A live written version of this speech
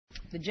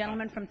The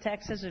gentleman from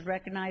Texas is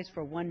recognized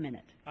for 1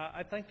 minute.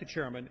 I thank the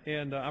chairman,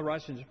 and I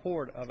rise in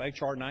support of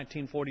H.R.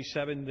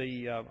 1947,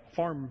 the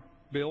Farm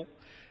Bill.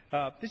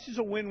 This is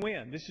a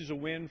win-win. This is a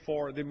win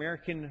for the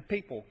American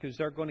people because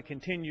they're going to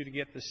continue to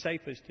get the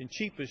safest and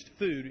cheapest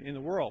food in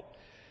the world.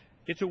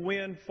 It's a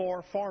win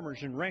for farmers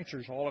and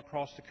ranchers all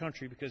across the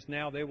country because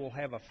now they will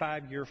have a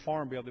 5-year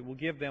farm bill that will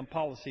give them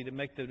policy to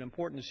make the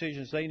important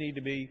decisions they need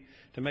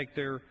to make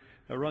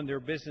run their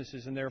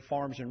businesses and their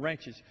farms and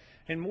ranches.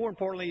 And more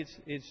importantly,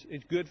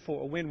 it's good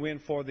for a win-win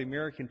for the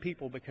American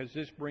people because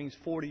this brings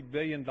 $40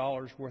 billion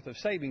worth of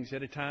savings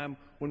at a time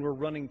when we're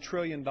running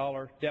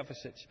trillion-dollar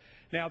deficits.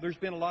 Now, there's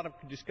been a lot of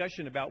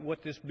discussion about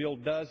what this bill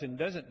does and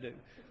doesn't do.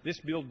 This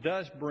bill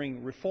does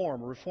bring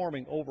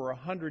reforming over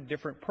 100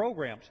 different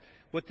programs.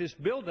 What this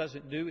bill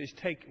doesn't do is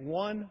take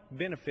one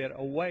benefit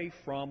away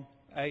from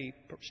a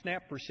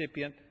SNAP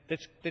recipient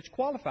that's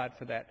qualified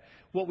for that.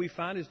 What we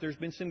find is there's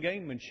been some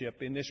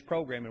gamesmanship in this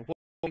program, and what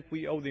I think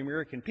we owe the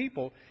American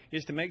people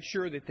is to make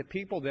sure that the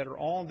people that are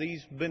on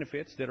these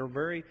benefits that are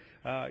very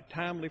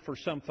timely for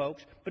some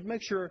folks, but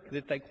make sure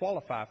that they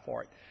qualify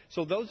for it.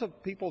 So those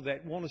of people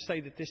that want to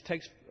say that this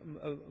takes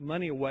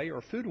money away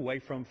or food away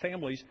from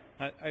families,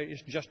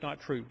 it's just not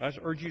true. I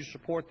urge you to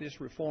support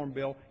this reform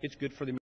bill. It's good for the